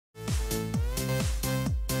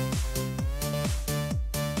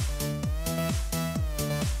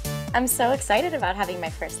I'm so excited about having my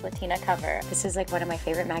first Latina cover. This is like one of my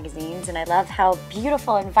favorite magazines, and I love how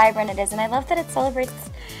beautiful and vibrant it is, and I love that it celebrates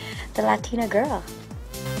the Latina girl.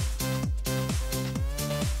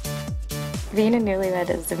 Being a newlywed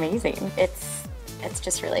is amazing. It's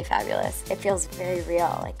just really fabulous. It feels very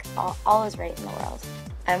real, like all is right in the world.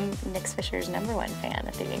 I'm Nick Swisher's #1 fan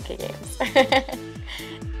at the Yankee Games.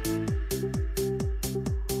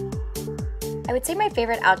 I would say my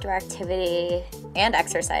favorite outdoor activity and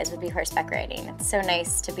exercise would be horseback riding. It's so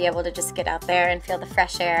nice to be able to just get out there and feel the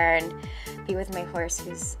fresh air and be with my horse,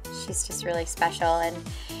 she's just really special, and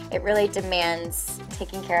it really demands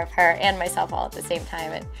taking care of her and myself all at the same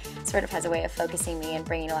time. It sort of has a way of focusing me and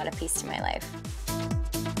bringing a lot of peace to my life.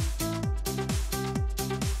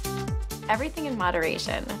 Everything in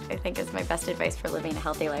moderation, I think, is my best advice for living a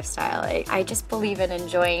healthy lifestyle. I just believe in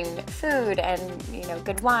enjoying food and,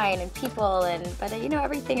 good wine and people, but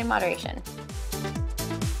everything in moderation.